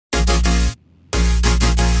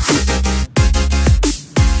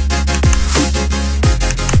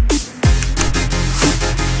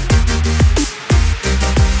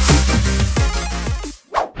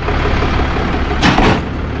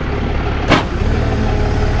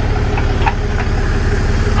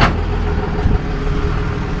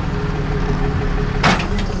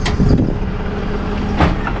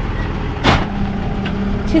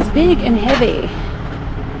big and heavy.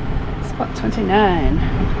 Spot 29.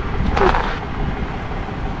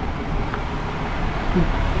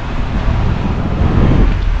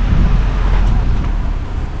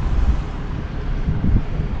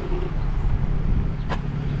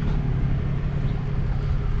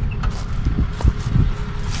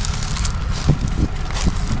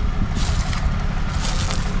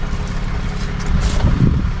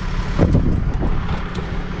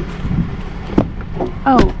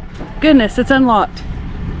 Oh, goodness, it's unlocked.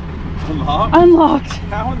 Unlocked? Unlocked.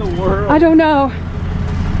 How in the world? I don't know.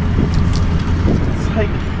 It's like,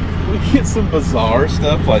 we get some bizarre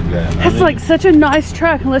stuff like that. That's like such a nice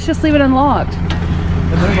truck, and let's just leave it unlocked. And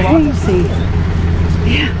there's a lot of stuff in it.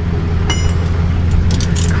 Yeah.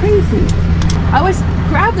 Crazy. I always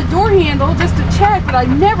grab the door handle just to check, but I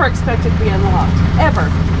never expect it to be unlocked. Ever.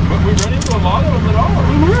 But we run into a lot of them at all.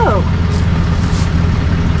 I know.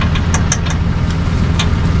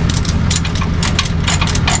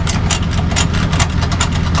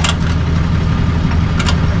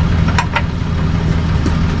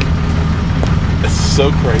 So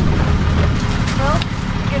crazy. Well,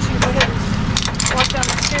 I guess you can go ahead and walk down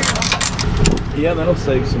the stairs. Yeah, that'll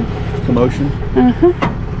save some commotion.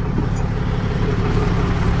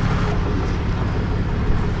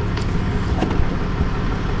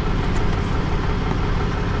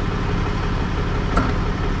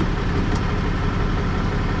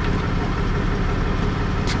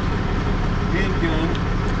 Handgun.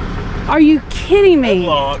 Are you kidding me?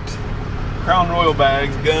 Unlocked. Crown Royal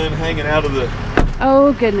bags, gun hanging out of the...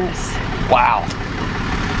 Oh, goodness. Wow.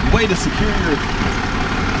 Way to secure your...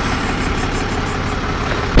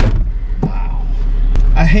 Wow.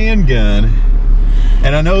 A handgun.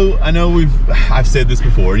 And I know I've said this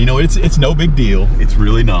before, you know, it's no big deal. It's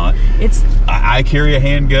really not. I carry a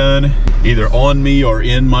handgun either on me or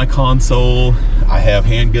in my console. I have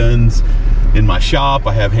handguns in my shop.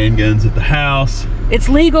 I have handguns at the house. It's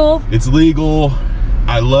legal. It's legal.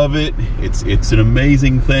 I love it. It's an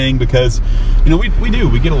amazing thing because, you know, we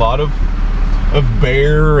get a lot of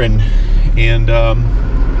bear and you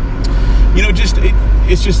know,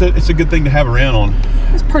 it's a good thing to have around on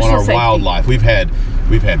our safety. Wildlife. We've had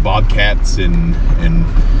bobcats and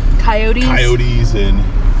coyotes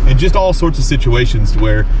and just all sorts of situations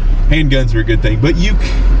where handguns are a good thing. But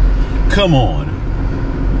come on,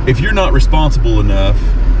 if you're not responsible enough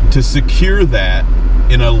to secure that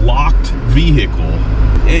in a locked vehicle,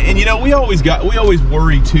 and you know, we always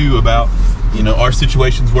worry too about, you know, our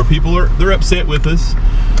situations where people they're upset with us,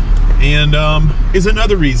 and is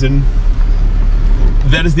another reason.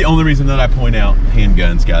 That is the only reason that I point out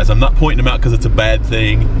handguns, guys. I'm not pointing them out because it's a bad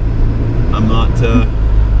thing. I'm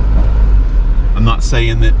not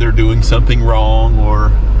saying that they're doing something wrong or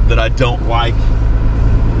that I don't like.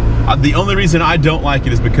 The only reason I don't like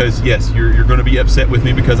it is because, yes, you're going to be upset with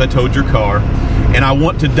me because I towed your car, and I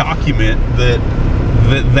want to document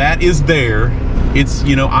that is there. It's,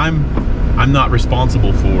 you know, I'm not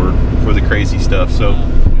responsible for the crazy stuff, so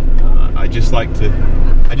I just like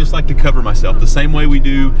to cover myself the same way we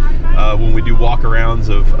do when we do walkarounds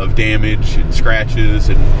of damage and scratches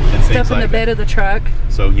and things like that. Stuff in the bed of the truck.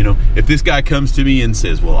 So, you know, if this guy comes to me and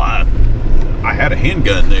says, well, I had a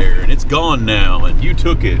handgun there and it's gone now and you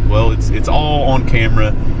took it, well, it's all on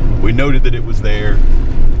camera. We noted that it was there.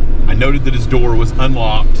 I noted that his door was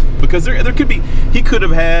unlocked because there could be, he could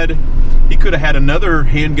have had another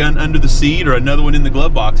handgun under the seat or another one in the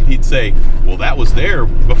glove box, and he'd say, well, that was there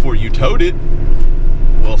before you towed it.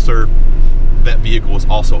 Well, sir, that vehicle was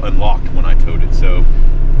also unlocked when I towed it. So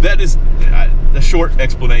that is a short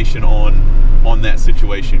explanation on that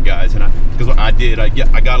situation, guys. And because I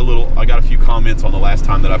got a few comments on the last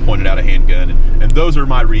time that I pointed out a handgun, and those are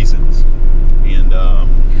my reasons.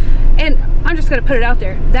 And I'm just going to put it out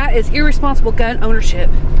there. That is irresponsible gun ownership.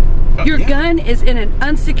 Your gun is in an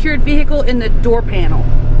unsecured vehicle in the door panel.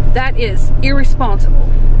 That is irresponsible.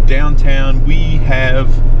 Downtown, we have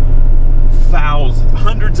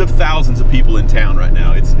hundreds of thousands of people in town right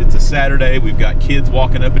now. It's a Saturday. We've got kids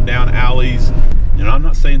walking up and down alleys. You know, I'm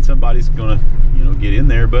not saying somebody's gonna, you know, get in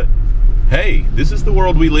there, but hey, this is the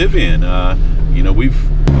world we live in. You know, we've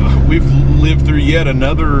lived through yet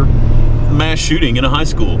another mass shooting in a high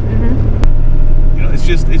school. Mm-hmm. You know, it's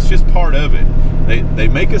just part of it. They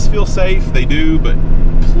make us feel safe, they do, but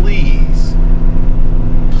please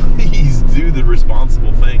do the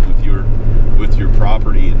responsible thing with your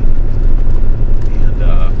property, and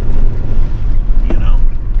you know,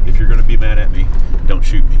 if you're gonna be mad at me, don't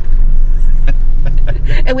shoot me.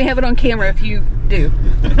 And we have it on camera if you do.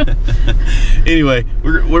 Anyway,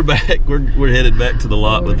 we're back. We're headed back to the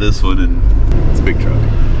lot with this one, and it's a big truck.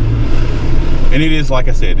 And it is, like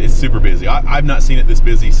I said, it's super busy. I've not seen it this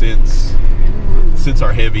busy since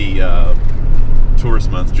our heavy tourist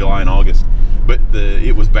month, July and August. But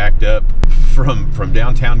it was backed up from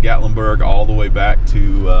downtown Gatlinburg all the way back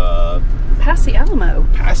to past the Alamo.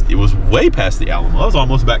 It was way past the Alamo. I was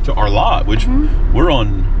almost back to our lot, which we're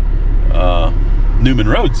on Newman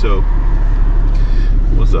Road, so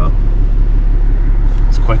it was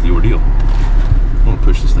it's quite the ordeal. I want to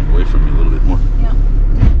push this thing away from me a little bit more. Yeah.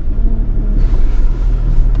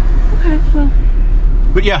 Okay, well.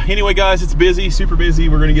 But yeah, anyway, guys, it's busy, super busy.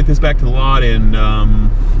 We're going to get this back to the lot and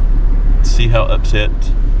see how upset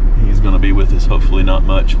he's going to be with us. Hopefully not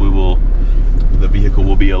much. The vehicle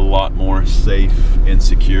will be a lot more safe and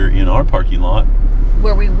secure in our parking lot.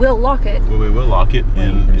 Where we will lock it. Where we will lock it,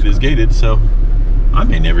 and it is gated, so I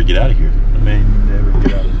may never get out of here. I may never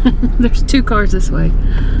get out of here. There's 2 cars this way.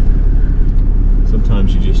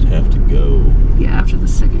 Sometimes you just have to go. Yeah, after the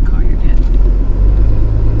second car, you're good.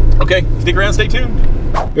 Okay, stick around, stay tuned.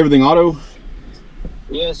 Everything auto?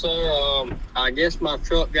 Yes, sir. I guess my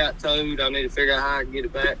truck got towed. I need to figure out how I can get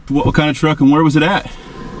it back. What kind of truck and where was it at?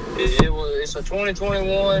 It's a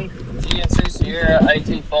 2021 GMC Sierra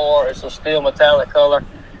AT4. It's a steel metallic color.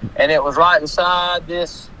 And it was right beside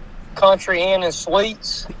this Country Inn and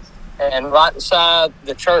Suites and right beside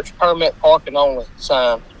the church permit parking only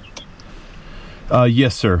sign.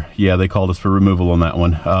 Yes, sir. Yeah, they called us for removal on that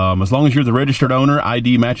one. As long as you're the registered owner,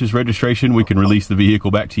 ID matches registration, we can release the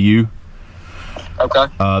vehicle back to you. Okay.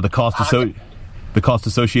 The cost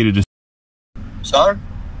associated is... Sir?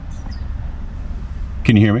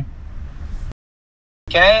 Can you hear me?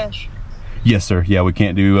 Cash? Yes, sir. Yeah, we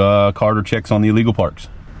can't do card or checks on the illegal parks.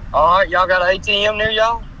 All right, y'all got an ATM near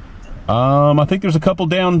y'all? I think there's a couple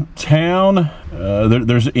downtown.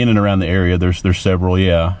 There's in and around the area. There's several,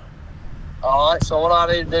 yeah. All right, so what do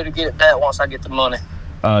I need to do to get it back once I get the money?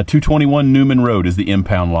 221 Newman Road is the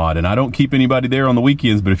impound lot, and I don't keep anybody there on the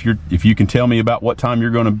weekends, but if you can tell me about what time you're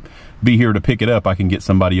going to be here to pick it up, I can get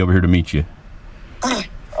somebody over here to meet you.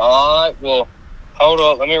 All right, well, hold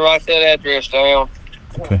up. Let me write that address down.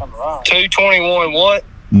 Okay. 221 what?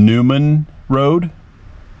 Newman Road.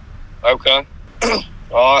 Okay.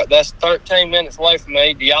 All right, that's 13 minutes away from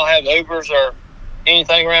me. Do y'all have Ubers or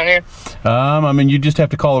anything around here? I mean, you just have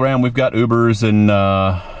to call around. We've got Ubers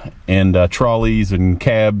and trolleys and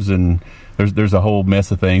cabs, and there's a whole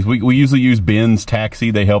mess of things. We usually use Ben's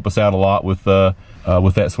Taxi. They help us out a lot with that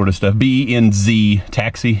sort of stuff. BNZ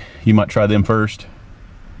Taxi. You might try them first.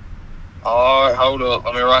 All right, hold up.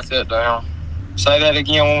 Let me write that down. Say that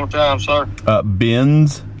again one more time, sir.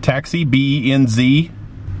 Ben's Taxi. BNZ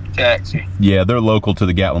Taxi. Yeah, they're local to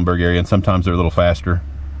the Gatlinburg area, and sometimes they're a little faster.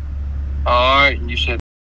 All right, you said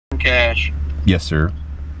cash. Yes, sir.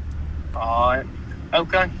 All right.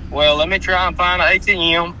 Okay. Well, let me try and find an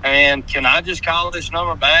ATM, and can I just call this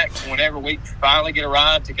number back whenever we finally get a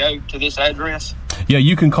ride to go to this address? Yeah,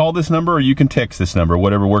 you can call this number or you can text this number,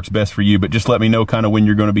 whatever works best for you, but just let me know kind of when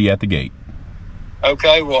you're going to be at the gate.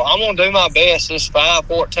 Okay, well, I'm going to do my best. It's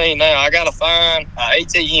 5:14 now. I got to find an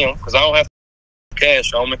ATM because I don't have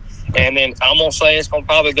cash on me, and then I'm going to say it's going to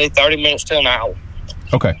probably be 30 minutes to an hour.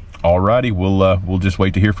 Okay. Alrighty, we'll just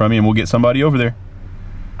wait to hear from you, and we'll get somebody over there.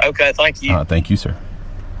 Okay, thank you. Thank you, sir.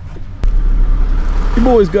 Your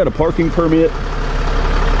boy's got a parking permit. If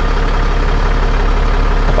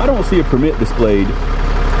I don't see a permit displayed,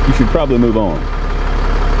 you should probably move on.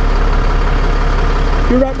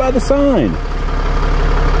 You're right by the sign.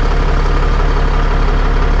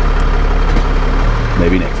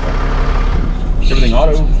 Maybe next time. Everything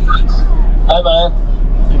auto. Hey, man.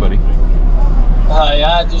 Hey, buddy. Hey,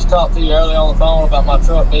 I just talked to you earlier on the phone about my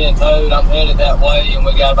truck being towed. I'm headed that way, and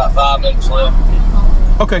we got about 5 minutes left.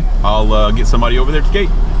 Okay, I'll get somebody over there at the gate.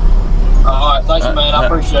 All right, thank you, man. I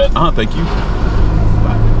appreciate it. Thank you.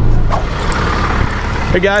 Bye.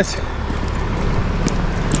 Hey, guys.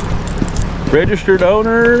 Registered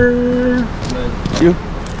owner.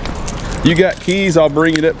 You got keys? I'll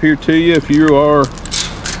bring it up here to you if you are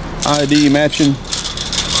ID matching.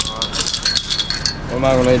 What am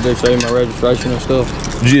I going to need to do? Show you my registration and stuff?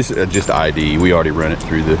 Just ID. We already run it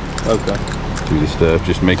through the stuff.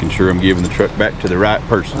 Just making sure I'm giving the truck back to the right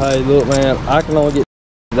person. Hey, look, man, I can only get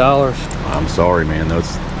 $. I'm sorry, man.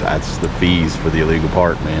 That's the fees for the illegal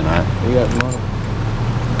park, man. You got the money.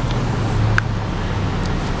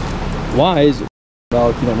 Why is it $,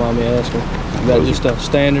 if you don't mind me asking? Is that just a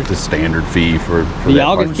standard? It's a standard fee for Do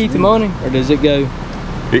y'all get to keep the money, or does it go?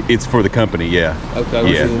 It's for the company, yeah.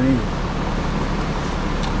 Okay. Yeah.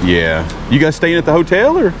 Yeah. You guys staying at the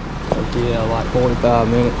hotel, or? Yeah, like 45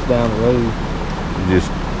 minutes down the road. Just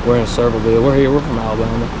we're in Circleville. We're here. We're from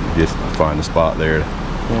Alabama. Just find a spot there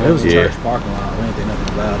It was a church parking lot. We ain't think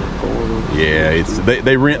nothing about it. Yeah, it's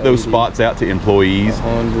they rent those spots out to employees.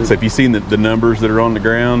 So if you've seen the numbers that are on the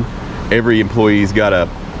ground, every employee's got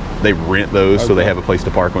they rent those so they have a place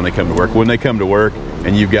to park when they come to work. When they come to work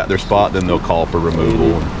and you've got their spot, then they'll call for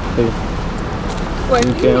removal. Wait,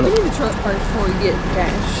 you need the truck first before you get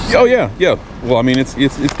cash. Oh yeah. Well, I mean, it's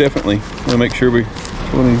definitely. I'm gonna make sure we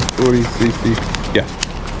 20, 40, 60. Yeah.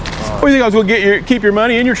 What do you think I was gonna keep your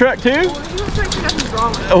money in your truck too?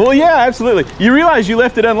 Well, yeah, absolutely. You realize you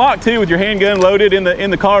left it unlocked too with your handgun loaded in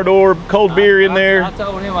the car door, cold beer in there. I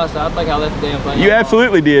told him, I said, I think I left the damn thing. You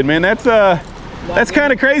absolutely did, man. That's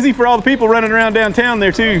kind of crazy for all the people running around downtown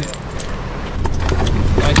there too.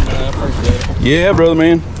 Thanks, man. I appreciate it. Yeah, brother,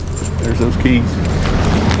 man. There's those keys.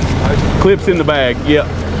 Clips in the bag. Yep.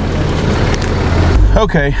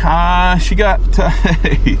 Okay, she got,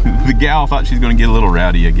 the gal thought she's gonna get a little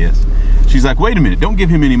rowdy, I guess. She's like, wait a minute, don't give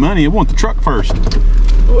him any money. I want the truck first.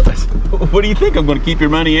 What do you think? I'm gonna keep your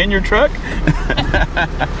money in your truck?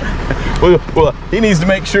 well, he needs to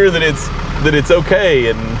make sure that it's okay,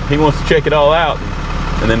 and he wants to check it all out.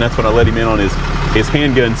 And then that's when I let him in on his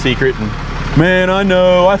handgun secret. And man, I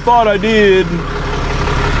know, I thought I did.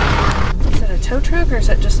 Is it a tow truck or is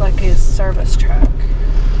it just like his service truck?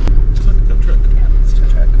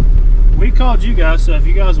 We called you guys, so if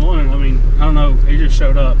you guys wanted, I mean, I don't know, he just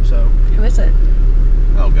showed up, so. Who is it?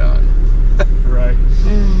 Oh God. Right.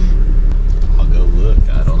 I'll go look,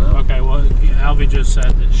 I don't know. Okay, well, Alvy just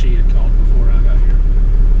said that she had called before I got here.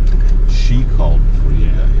 She called before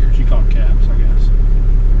you got here. She called Caps, I guess.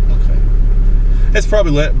 Okay. That's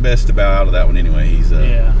probably best to bow out of that one anyway. He's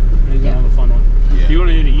yeah, he's gonna have a fun one. Yeah. You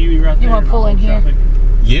want to hit a UE right there? You want to pull in here?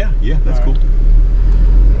 Yeah, that's cool.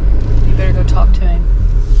 You better go talk to him.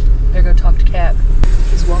 Better go talk to Cap.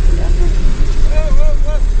 He's walking down here.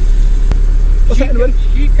 What's happening, buddy?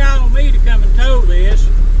 She called me to come and tow this.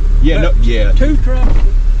 Yeah, yeah. Two trucks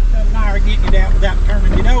and I are getting it out without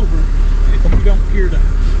turning it over if you don't care to.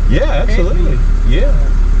 Yeah, absolutely. Yeah.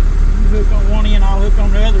 You hook on one end, I'll hook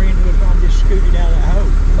on the other end, hook on, just scoot it out of that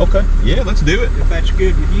hole. Okay. Yeah, let's do it. If that's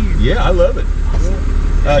good with you. Yeah, I love it.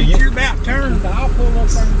 If you're about turned, I'll pull up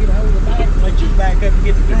there and get a hold of the back and let you back up and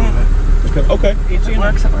get the front. Okay. It's It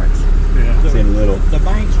works. Yeah. It's in a little. The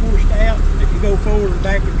bank's forced out. If you go forward or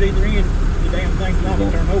backwards either end, the damn thing's not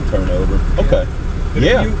going to turn over. Turn over. Okay. But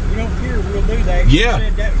Yeah. if you don't care, we'll do that. She Yeah.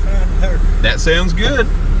 said that was fine with her. That sounds good.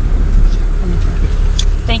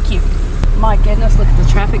 Thank you. My goodness, look at the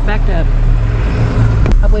traffic backed up.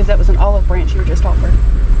 I believe that was an olive branch you were just offered.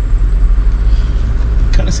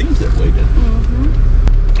 Kind of seems that way, doesn't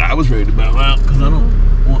it? I was ready to bow out because I don't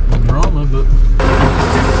want the drama, but.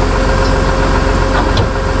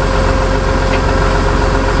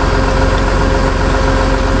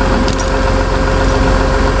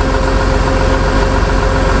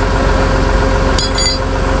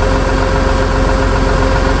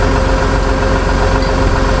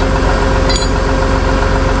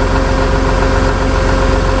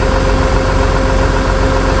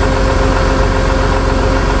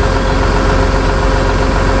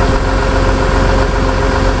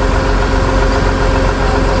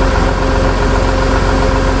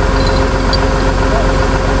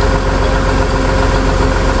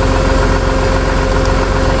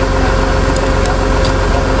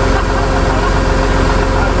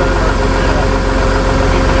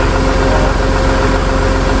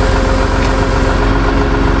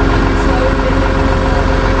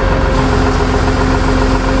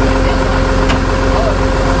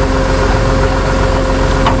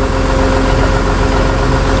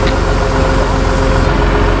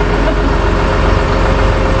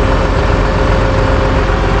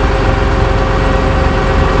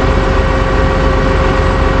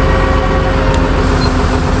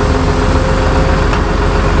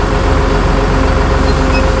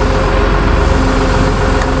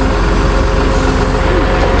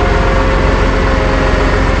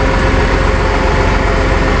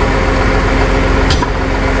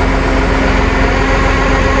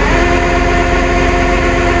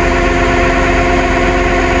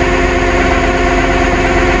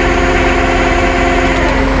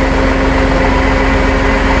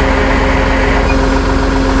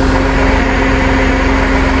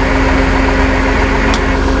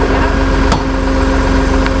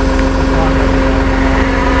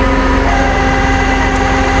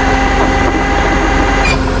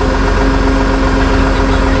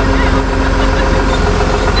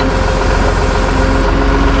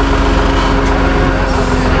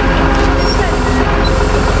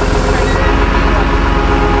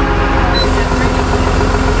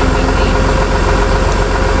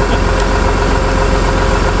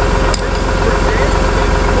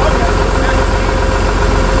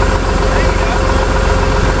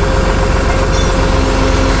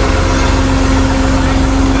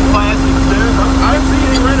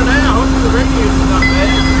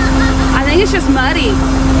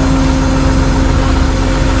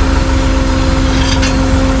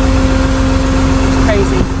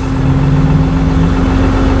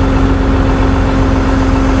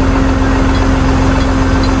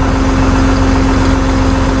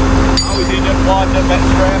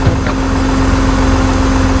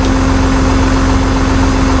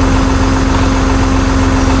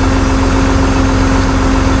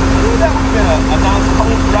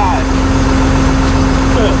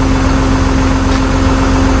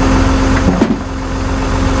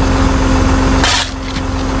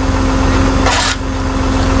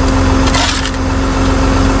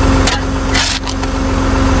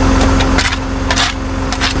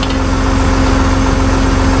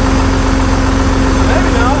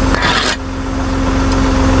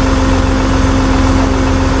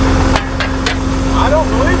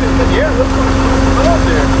 don't believe it, but yeah, looks like it's up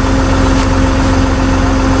there.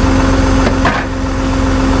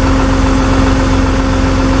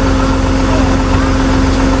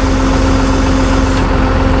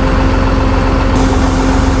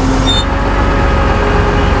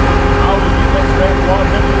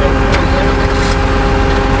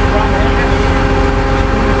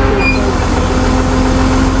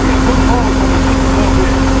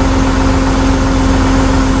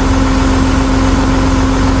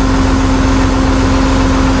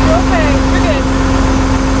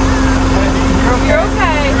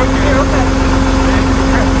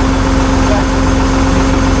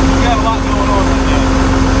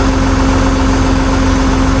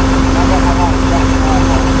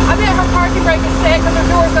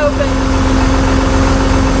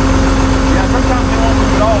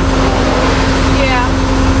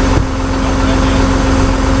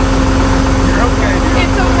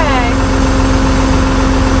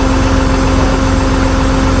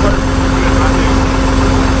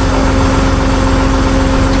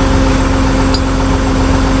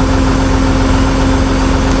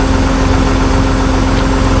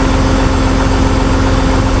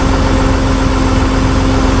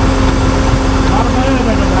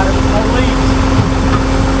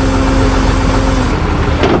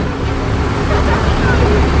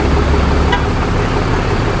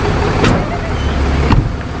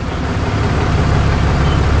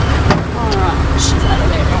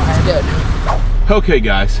 Okay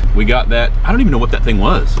guys, we got that. I don't even know what that thing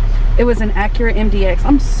was. It was an Acura MDX.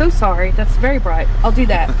 I'm so sorry. That's very bright. I'll do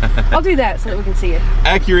that. I'll do that so that we can see it.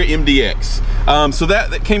 Acura MDX. So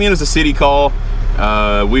that came in as a city call.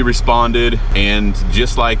 We responded, and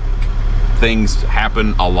just like things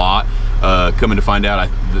happen a lot, coming to find out,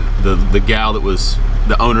 the gal that was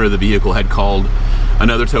the owner of the vehicle had called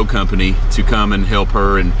another tow company to come and help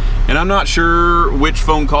her, and I'm not sure which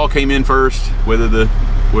phone call came in first, whether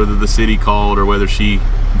the city called or whether she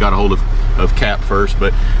got a hold of Cap first.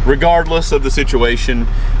 But regardless of the situation,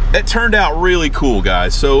 it turned out really cool,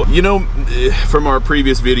 guys. So, you know, from our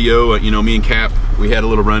previous video, you know, me and Cap, we had a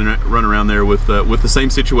little run around there with the same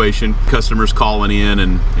situation, customers calling in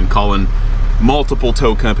and calling multiple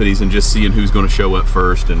tow companies and just seeing who's going to show up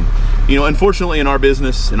first. And you know, unfortunately in our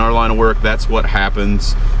business, in our line of work, that's what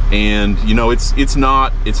happens. And you know, it's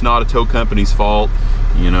not a tow company's fault.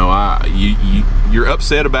 You know, you're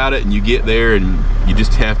upset about it, and you get there and you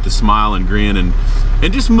just have to smile and grin and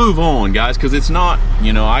just move on, guys, because it's not,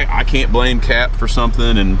 you know, I can't blame Cap for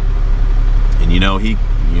something, and you know, he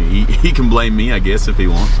can blame me, I guess, if he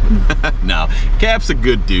wants. No, Cap's a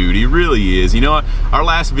good dude. He really is. You know, our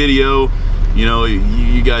last video, you know,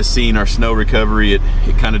 you guys seen our snow recovery. It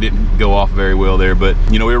kind of didn't go off very well there, but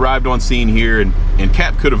you know, we arrived on scene here, and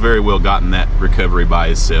Cap could have very well gotten that recovery by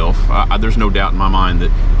himself. There's no doubt in my mind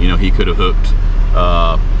that, you know, he could have hooked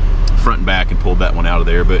front and back and pulled that one out of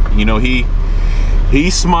there. But you know, he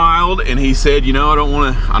smiled and he said, you know, I don't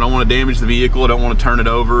want to damage the vehicle. I don't want to turn it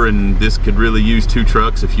over, and this could really use 2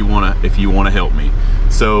 trucks if you want to help me.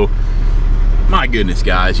 So, my goodness,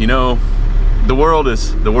 guys, you know, the world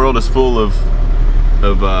is full of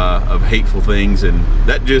hateful things, and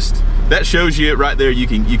that shows you right there. You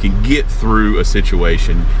can get through a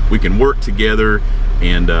situation. We can work together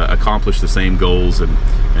and accomplish the same goals, and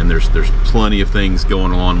there's plenty of things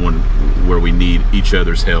going on where we need each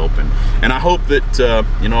other's help, and I hope that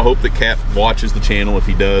you know, I hope that Cap watches the channel. If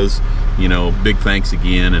he does, you know, big thanks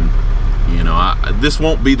again. And you know, this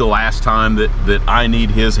won't be the last time that I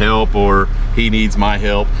need his help or he needs my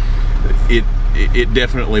help. It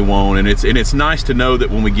definitely won't, and it's nice to know that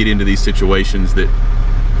when we get into these situations that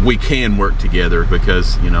we can work together,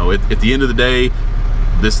 because you know, at the end of the day,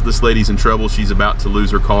 this lady's in trouble. She's about to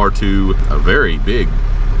lose her car to a very big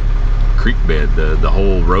creek bed. The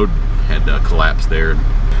whole road had collapsed there.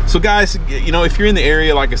 So guys, you know, if you're in the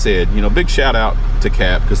area, like I said, you know, big shout out to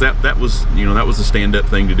Cap, because that was, you know, that was a stand-up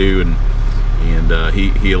thing to do, and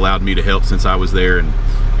he allowed me to help since I was there, and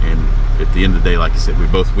at the end of the day, like I said,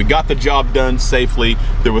 we got the job done safely.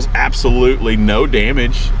 There was absolutely no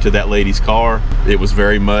damage to that lady's car. It was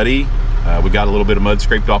very muddy. We got a little bit of mud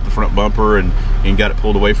scraped off the front bumper and got it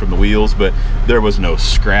pulled away from the wheels, but there was no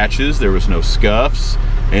scratches, there was no scuffs,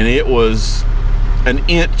 and it was an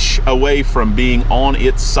inch away from being on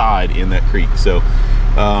its side in that creek. So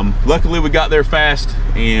luckily we got there fast,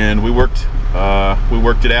 and we worked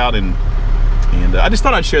it out, and I just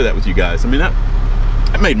thought I'd share that with you guys. I mean, that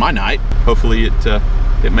made my night. Hopefully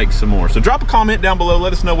it makes some more. So drop a comment down below.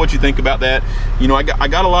 Let us know what you think about that. You know, I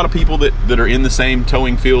got a lot of people that are in the same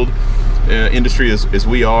towing field industry as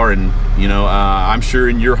we are, and you know, I'm sure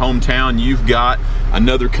in your hometown you've got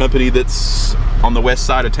another company that's on the west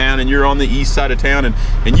side of town, and you're on the east side of town,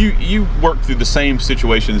 and you work through the same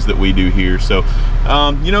situations that we do here. So,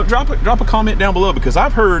 you know, drop a comment down below, because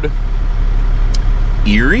I've heard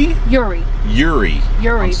Yuri I'm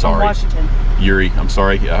sorry, from Washington. Yuri, I'm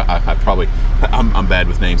sorry, I'm bad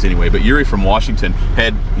with names anyway, but Yuri from Washington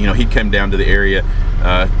had, you know, he'd come down to the area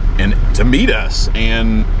and to meet us,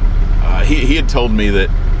 and he had told me that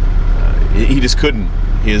he just couldn't.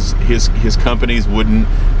 His companies wouldn't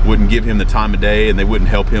give him the time of day, and they wouldn't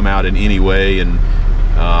help him out in any way, and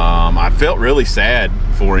I felt really sad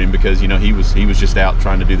for him, because you know, he was just out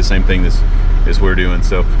trying to do the same thing as we're doing.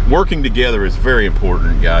 So working together is very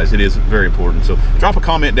important, guys. It is very important. So drop a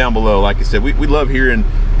comment down below. Like I said, we love hearing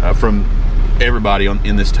from everybody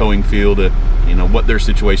in this towing field, you know, what their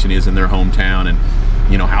situation is in their hometown, and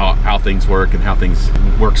you know, how things work and how things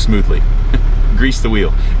work smoothly. Grease the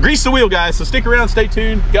wheel, guys. So stick around, stay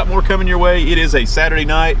tuned. Got more coming your way. It is a Saturday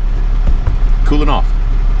night, cooling off.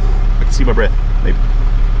 I can see my breath, maybe.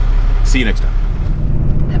 See you next time.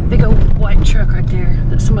 That big old white truck right there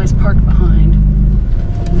that somebody's parked behind,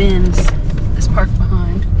 Ben's, is parked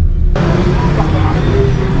behind.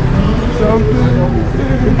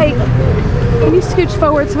 Hey, can you scooch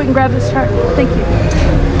forward so we can grab this truck? Thank you.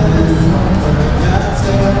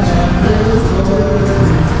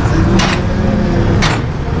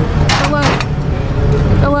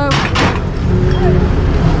 Hello.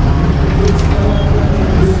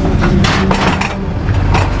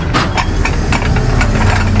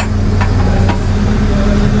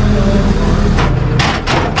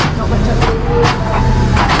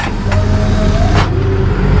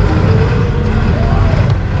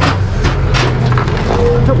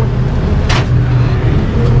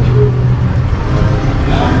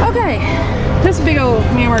 Okay, this big old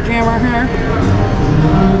jammer here.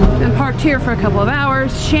 Been parked here for a couple of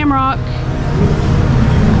hours. Shamrock.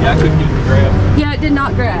 Yeah, I couldn't get the grab. Yeah, it did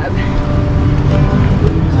not grab.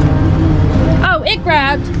 Oh, it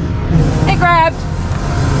grabbed. It grabbed.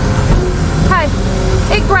 Hi.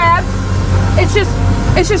 It grabbed. It's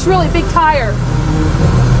just really big tire.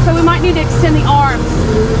 So we might need to extend the arms.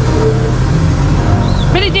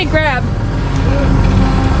 But it did grab.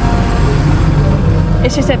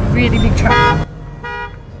 It's just a really big truck.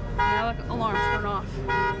 Now look, alarms turn off.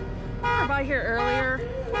 We were by here earlier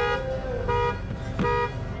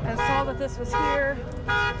and saw that this was here.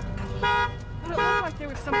 But it looked like there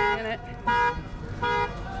was somebody in it.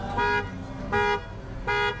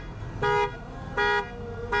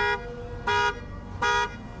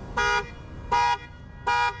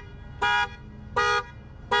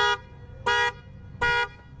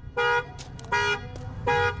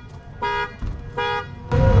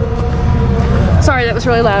 Sorry, that was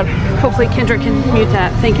really loud. Hopefully Kendra can mute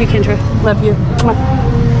that. Thank you, Kendra. Love you.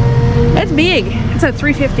 That's big. It's a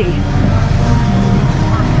 350.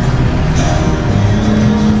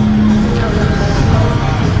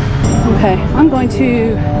 Okay, I'm going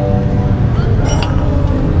to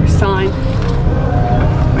sign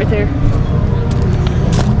right there.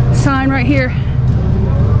 Sign right here.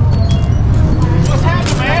 What's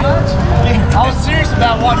happening, man? I was serious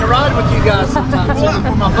about wanting to ride with you guys sometime soon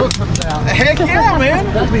before my book comes out. Heck yeah, man.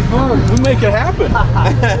 That'd be fun. We make it happen.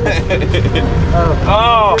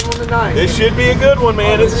 Oh, this should be a good one,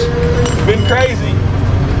 man. It's been crazy.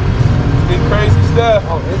 It's been crazy stuff.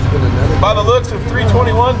 Oh, it's been another. By the looks of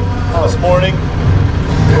 321 this morning.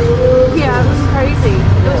 Yeah, it was crazy.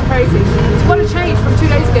 It was crazy. It's what a change from 2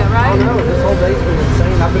 days ago, right? I know, this whole day's been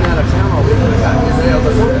insane. I've been out of town all weekend.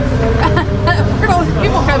 Where'd all these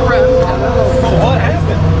people come from? What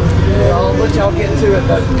happened? Yeah, I'll let y'all get into it,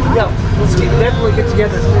 but yeah, let's definitely get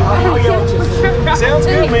together. I'll y'all just. Sounds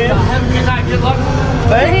good, man. Have a good night. Good luck.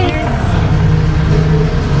 Thank you.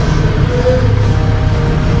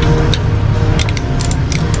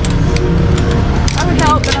 I would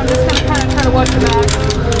help, but I'm just going to kind of try to watch the back.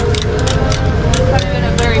 I've been in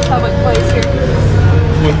a very public place here.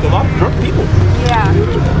 With a lot of drunk people. Yeah.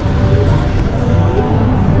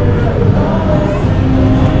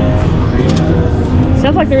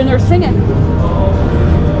 Sounds like they're in there singing.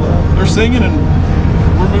 They're singing and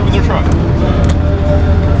we're moving their truck.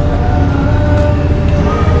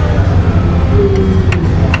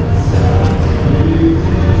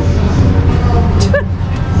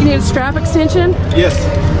 You need a strap extension? Yes.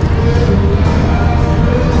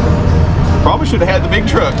 Probably should have had the big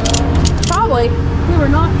truck. Probably. We were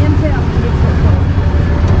not in town.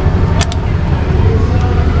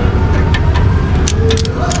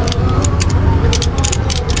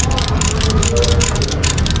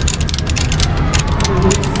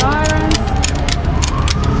 Siren.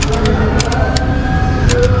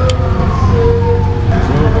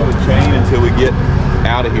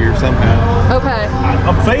 out of here somehow. Okay.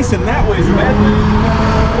 I'm facing that way, Samantha.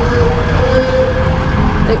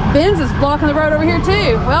 Ben's is blocking the road over here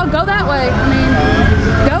too. Well, go that way. I mean,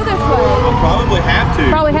 go this way. I'll probably have to.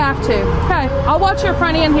 Probably have to. Okay, I'll watch your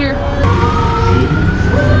front end here.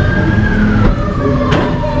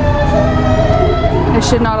 They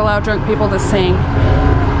should not allow drunk people to sing.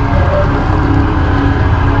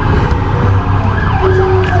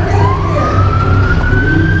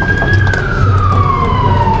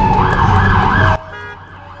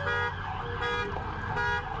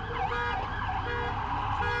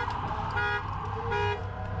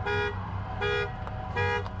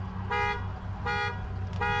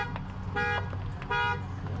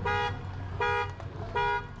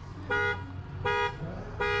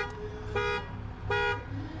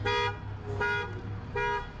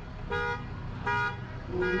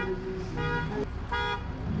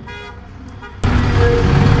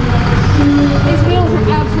 These wheels are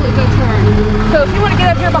absolutely good turn. So if you want to get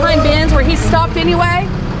up here behind Ben's where he's stopped anyway,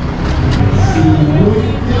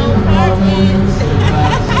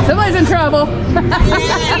 somebody's in trouble.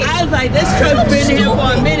 I was like, this truck's been here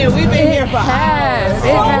for a minute. We've been here for hours.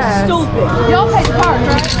 It has. Stupid. Y'all pay the park,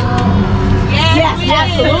 right? Yes,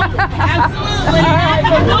 absolutely. Absolutely.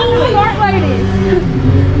 Absolutely. Smart ladies.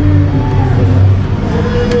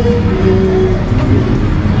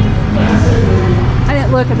 I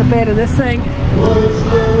didn't look at the bed of this thing.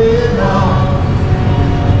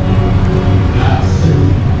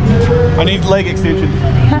 I need leg extension.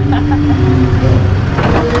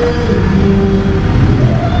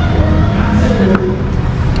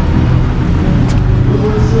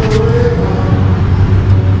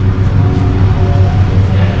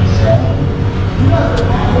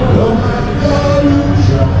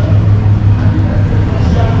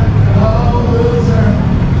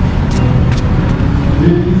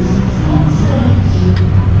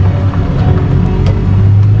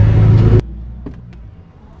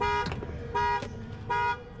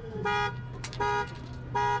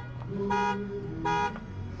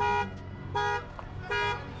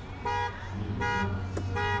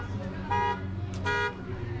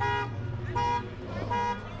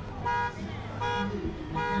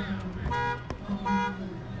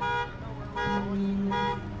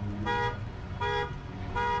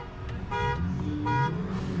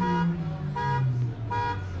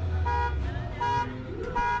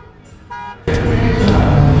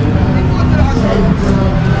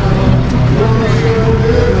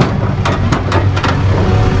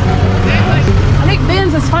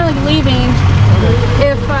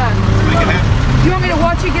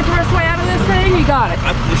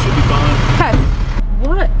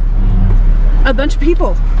 A bunch of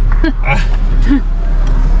people. Yeah,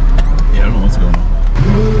 I don't know what's going on.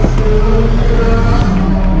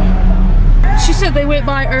 She said they went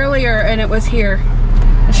by earlier and it was here.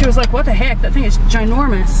 And she was like, what the heck? That thing is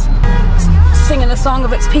ginormous. Singing the song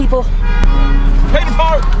of its people. Pay the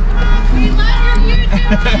park! We love your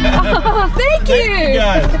YouTube. Oh, thank you! Thank you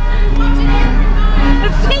guys.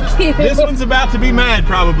 Thank you. This one's about to be mad,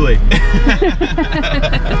 probably.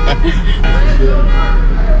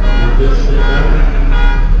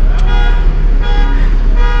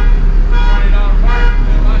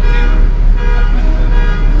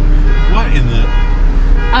 What in the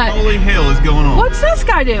holy hell is going on? What's this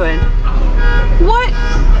guy doing? What?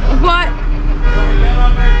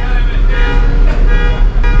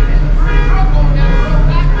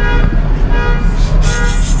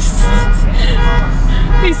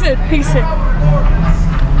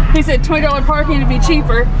 He said $20 parking to be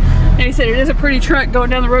cheaper, and he said it is a pretty truck going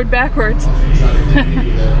down the road backwards.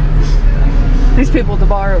 These people at the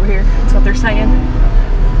bar over here, that's what they're saying.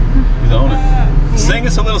 He's on it. Sing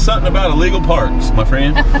us a little something about illegal parks, my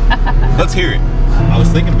friend. Let's hear it. I was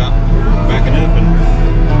thinking about backing up and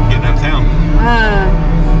getting out of town.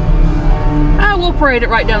 We'll parade it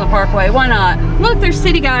right down the parkway. Why not? Look, there's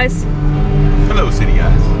city guys. Hello, city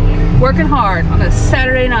guys. Working hard on a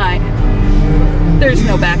Saturday night. There's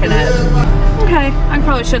no backing up. Okay, I can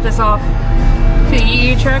probably shut this off. To the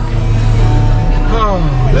Yee truck. Oh,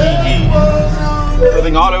 Yee.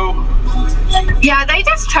 Living auto. Yeah, they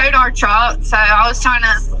just towed our truck, so I was trying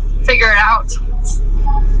to figure it out.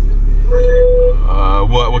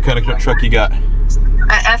 What kind of truck you got?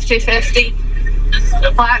 F-250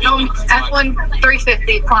 Platinum,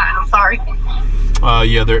 F-1350 Platinum, sorry.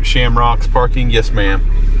 Yeah, they're at Shamrock's parking. Yes, ma'am.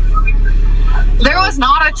 There was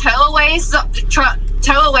not a towaway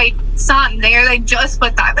sign there. They just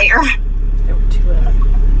put that there.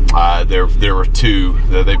 There were two.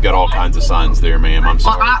 They've got all kinds of signs there, ma'am. I'm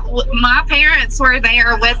sorry. Well, my parents were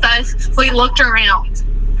there with us. We looked around.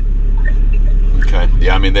 Okay.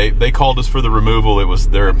 Yeah, I mean, they called us for the removal. It was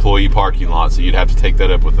their employee parking lot, so you'd have to take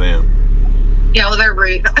that up with them. Yeah, well, they're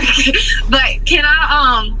rude. But can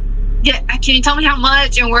I, can you tell me how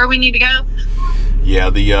much and where we need to go?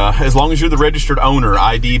 Yeah, as long as you're the registered owner,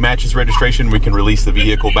 ID matches registration, we can release the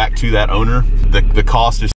vehicle back to that owner. The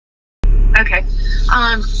cost is... Okay.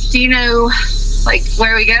 Do you know, like,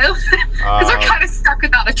 where we go? Because we're kind of stuck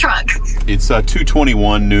without a truck. It's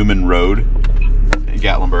 221 Newman Road in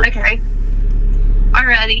Gatlinburg. Okay.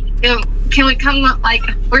 Alrighty. Can we come, like,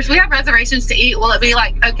 we have reservations to eat. Will it be,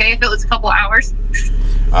 like, okay if it was a couple hours?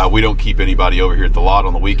 We don't keep anybody over here at the lot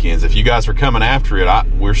on the weekends. If you guys are coming after it,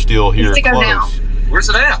 we're still here to go close. now. Where's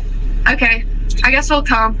it at? Okay. I guess we'll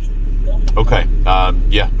come. Okay.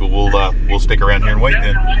 Yeah, but we'll stick around here and wait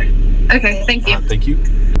then. Okay, thank you. Thank you.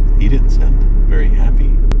 He didn't sound very happy.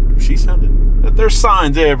 She sounded... There's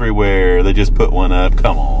signs everywhere. They just put one up.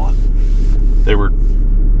 Come on. There were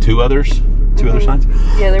two other signs?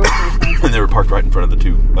 Yeah, there were 2 signs. And they were parked right in front of the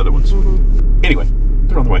 2 other ones. Anyway,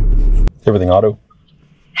 they're on the way. Everything auto?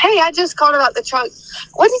 Hey, I just called about the truck.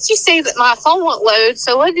 What did you say that my phone won't load?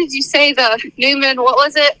 So what did you say the Newman, what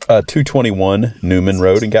was it? 221 Newman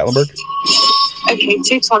Road in Gatlinburg. Okay,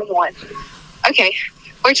 221. Okay,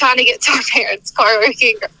 we're trying to get to our parents' car where we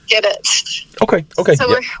can get it. Okay. So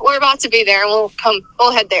we're about to be there and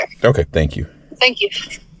we'll head there. Okay, thank you. Thank you.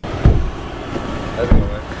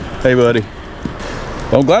 Hey, buddy.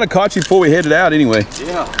 Well, I'm glad I caught you before we headed out anyway.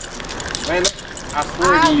 Yeah. Man, I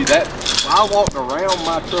swear to you, I walked around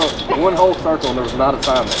my truck one whole circle and there was not a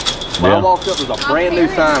sign there. When I walked up, there was a brand new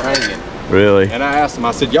sign hanging. Really? And I asked them,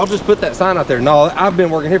 I said, y'all just put that sign out there. No, I've been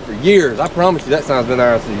working here for years. I promise you that sign's been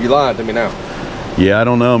there. I said, you lied to me now. Yeah, I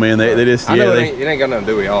don't know, man. They just... I know it ain't got nothing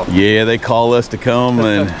to do with y'all. Yeah, they call us to come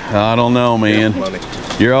and I don't know, man.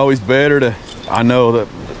 You're always better to... I know that...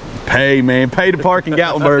 Pay, man. Pay to park in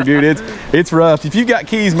Gatlinburg, dude. It's rough. If you got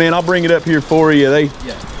keys, man, I'll bring it up here for you.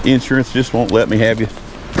 Insurance just won't let me have you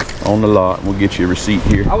on the lot. We'll get you a receipt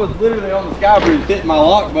here. I was literally on the sky bridge hitting my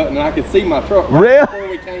lock button and I could see my truck before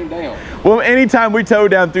we came down. Well, anytime we tow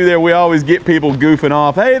down through there, we always get people goofing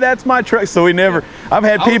off. Hey, that's my truck. So we never... I've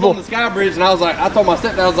had people... I was on the sky bridge and I was like, I told my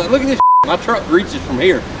stepdad, I was like, look at this my truck reaches from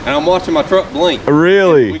here and I'm watching my truck blink.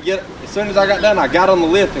 Really? As soon as I got done, I got on the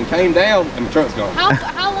lift and came down and my truck's gone.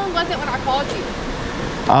 How long was it when I called you?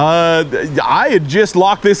 I had just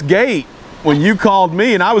locked this gate when you called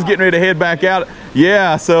me and I was getting ready to head back out.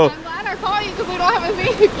 Yeah, so... I'm glad I called you because we don't have a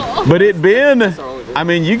vehicle. But it'd been... I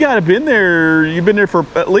mean, you got to been there... You've been there for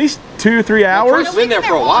at least 2 or 3 hours? I've been there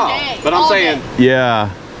for a while. But I'm saying... Yeah.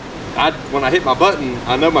 When I hit my button,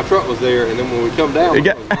 I know my truck was there, and then when we come down, it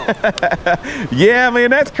was gone. Yeah, man,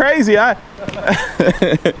 that's crazy.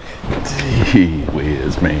 Gee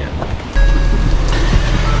whiz, man.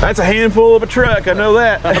 That's a handful of a truck. I know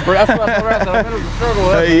that. That's what I thought. I was a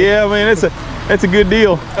struggle. Yeah, man, that's a good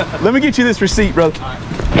deal. Let me get you this receipt, brother.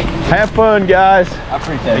 Have fun, guys. I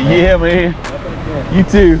appreciate it. Yeah, man. You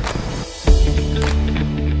too.